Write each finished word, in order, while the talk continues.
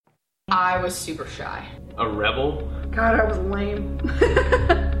I was super shy. A rebel? God, I was lame.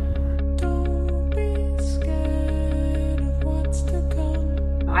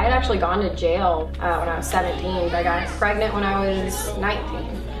 I had actually gone to jail when I was 17. I got pregnant when I was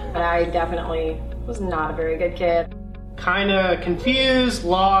 19. But I definitely was not a very good kid. Kind of confused,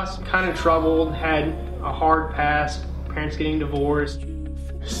 lost, kind of troubled, had a hard past, parents getting divorced.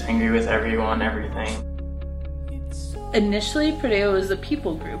 Just angry with everyone, everything. Initially, Prodeo was a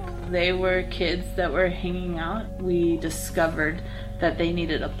people group. They were kids that were hanging out. We discovered that they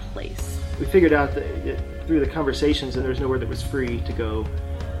needed a place. We figured out that through the conversations that there was nowhere that was free to go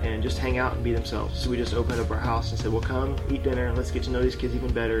and just hang out and be themselves. So we just opened up our house and said, well, come, eat dinner, let's get to know these kids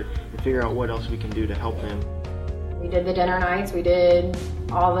even better and figure out what else we can do to help them. We did the dinner nights, we did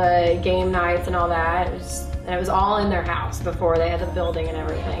all the game nights and all that. It was all in their house before they had the building and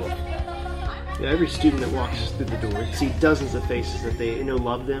everything. Yeah, every student that walks through the door see dozens of faces that they know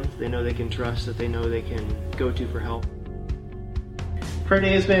love them, they know they can trust, that they know they can go to for help.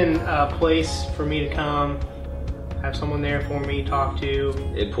 Prodeo has been a place for me to come, have someone there for me to talk to.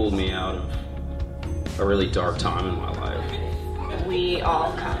 It pulled me out of a really dark time in my life. We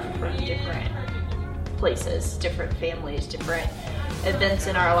all come from different places, different families, different events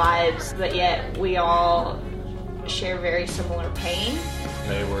in our lives, but yet we all share very similar pain.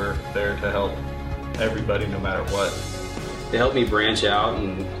 They were there to help everybody no matter what. It helped me branch out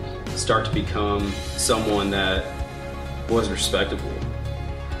and start to become someone that was respectable.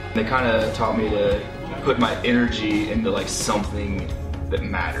 They kind of taught me to put my energy into like something that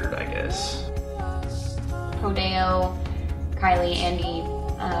mattered, I guess. Prodeo, Kylie, Andy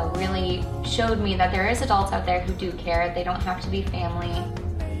really showed me that there is adults out there who do care. They don't have to be family.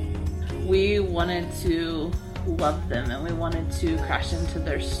 We wanted to love them and we wanted to crash into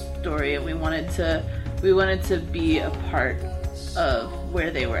their story and we wanted to be a part of where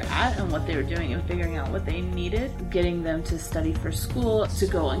they were at and what they were doing and figuring out what they needed, getting them to study for school, to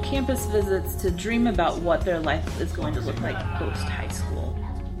go on campus visits, to dream about what their life is going to look like post high school.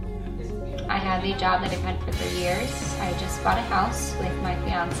 I have a job that I've had for 3 years. I just bought a house with my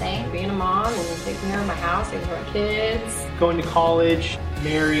fiance. Being a mom and taking care of my house, taking care of my kids. Going to college,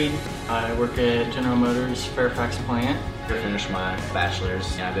 married. I work at General Motors Fairfax plant. I finished my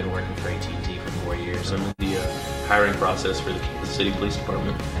bachelor's. I've been working for AT&T for 4 years. I'm in the hiring process for the Kansas City Police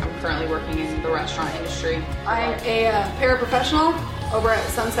Department. I'm currently working in the restaurant industry. I'm a paraprofessional over at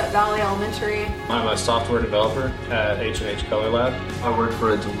Sunset Valley Elementary. I'm a software developer at H&H Color Lab. I work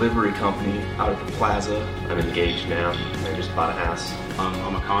for a delivery company out of the plaza. I'm engaged now. I just bought a house.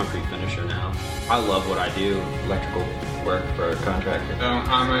 I'm a concrete finisher now. I love what I do. Electrical work for a contractor.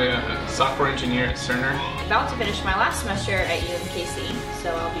 I'm a software engineer at Cerner. About to finish my last semester at UMKC,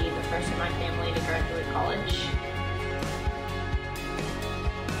 so I'll be the first in my family to graduate college.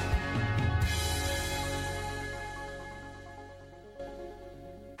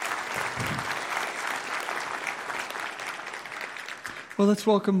 Well, let's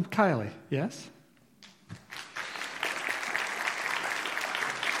welcome Kylie, yes?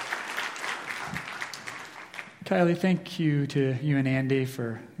 Kylie, thank you to you and Andy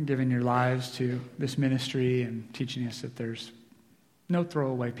for giving your lives to this ministry and teaching us that there's no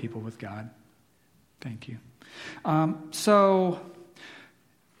throwaway people with God. Thank you.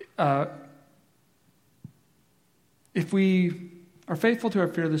 If we are faithful to our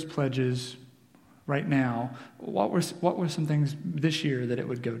fearless pledges right now, what were some things this year that it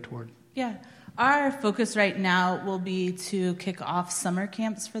would go toward? Yeah. Our focus right now will be to kick off summer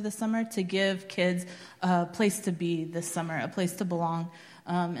camps for the summer, to give kids a place to be this summer, a place to belong.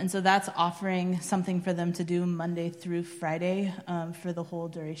 And so that's offering something for them to do Monday through Friday for the whole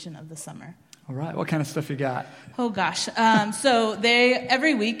duration of the summer. All right. What kind of stuff you got? Oh, gosh. So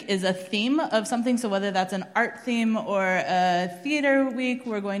every week is a theme of something. So whether that's an art theme or a theater week,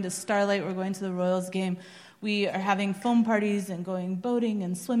 we're going to Starlight, we're going to the Royals game. We are having foam parties and going boating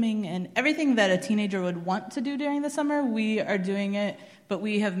and swimming and everything that a teenager would want to do during the summer. We are doing it, but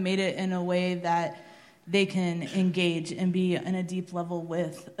we have made it in a way that they can engage and be on a deep level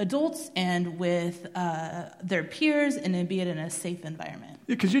with adults and with their peers and be it in a safe environment.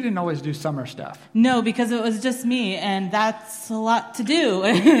 Because you didn't always do summer stuff. No, because it was just me, and that's a lot to do.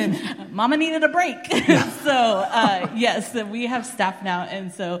 Mama needed a break. So, yes, we have staff now,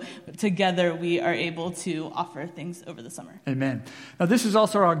 and so together we are able to offer things over the summer. Amen. Now, this is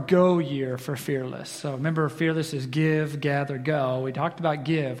also our go year for Fearless. So remember, Fearless is give, gather, go. We talked about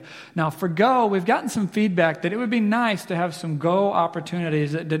give. Now, for go, we've gotten some feedback that it would be nice to have some go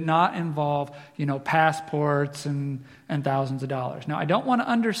opportunities that did not involve, passports and thousands of dollars. Now, I don't want to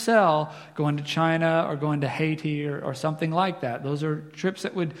undersell going to China or going to Haiti or something like that. Those are trips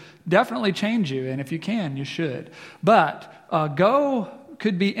that would definitely change you, and if you can, you should. But go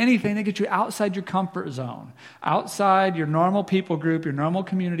could be anything that gets you outside your comfort zone, outside your normal people group, your normal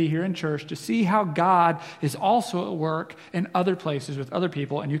community here in church, to see how God is also at work in other places with other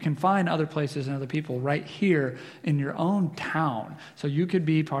people, and you can find other places and other people right here in your own town. So you could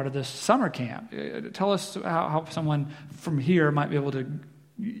be part of this summer camp. Tell us how someone from here might be able to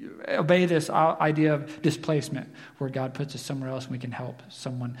obey this idea of displacement, where God puts us somewhere else and we can help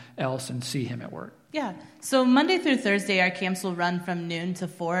someone else and see him at work. Yeah. So Monday through Thursday, our camps will run from noon to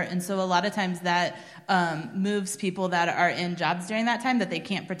 4. And so a lot of times that moves people that are in jobs during that time that they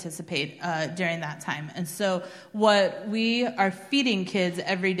can't participate during that time. And so what we are feeding kids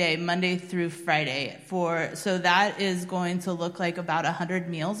every day, Monday through Friday, so that is going to look like about 100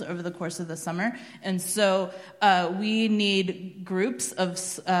 meals over the course of the summer. And so we need groups of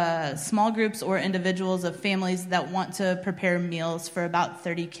small groups or individuals of families that want to prepare meals for about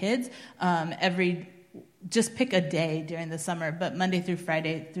 30 kids just pick a day during the summer, but Monday through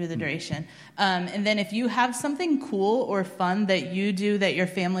Friday through the duration. And then if you have something cool or fun that you do, that your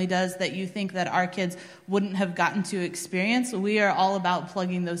family does, that you think that our kids wouldn't have gotten to experience, we are all about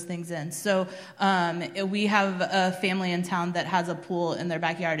plugging those things in. So we have a family in town that has a pool in their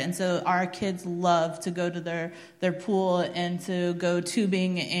backyard, and so our kids love to go to their pool and to go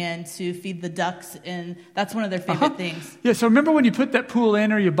tubing and to feed the ducks, and that's one of their favorite things. Yeah, so remember when you put that pool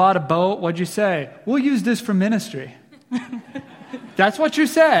in or you bought a boat, what'd you say? We'll use this for ministry. That's what you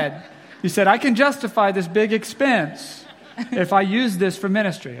said. You said, I can justify this big expense if I use this for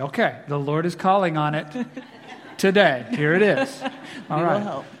ministry. Okay, the Lord is calling on it today. Here it is. All right. We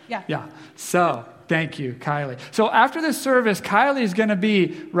will help. Yeah. So, thank you, Kylie. So after this service, Kylie is going to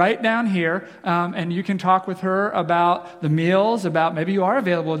be right down here, and you can talk with her about the meals, about maybe you are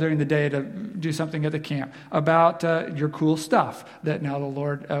available during the day to do something at the camp, about your cool stuff that now the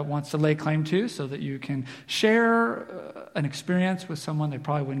Lord wants to lay claim to, so that you can share an experience with someone they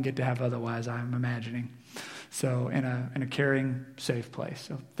probably wouldn't get to have otherwise, I'm imagining. So in a caring, safe place.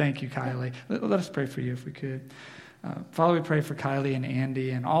 So thank you, Kylie. Let us pray for you if we could. Father, we pray for Kylie and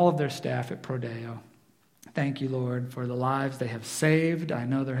Andy and all of their staff at Prodeo. Thank you, Lord, for the lives they have saved. I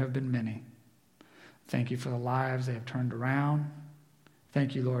know there have been many. Thank you for the lives they have turned around.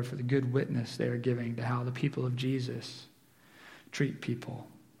 Thank you, Lord, for the good witness they are giving to how the people of Jesus treat people.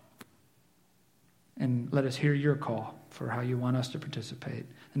 And let us hear your call for how you want us to participate. In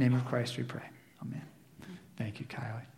the name of Christ we pray. Amen. Thank you, Kylie.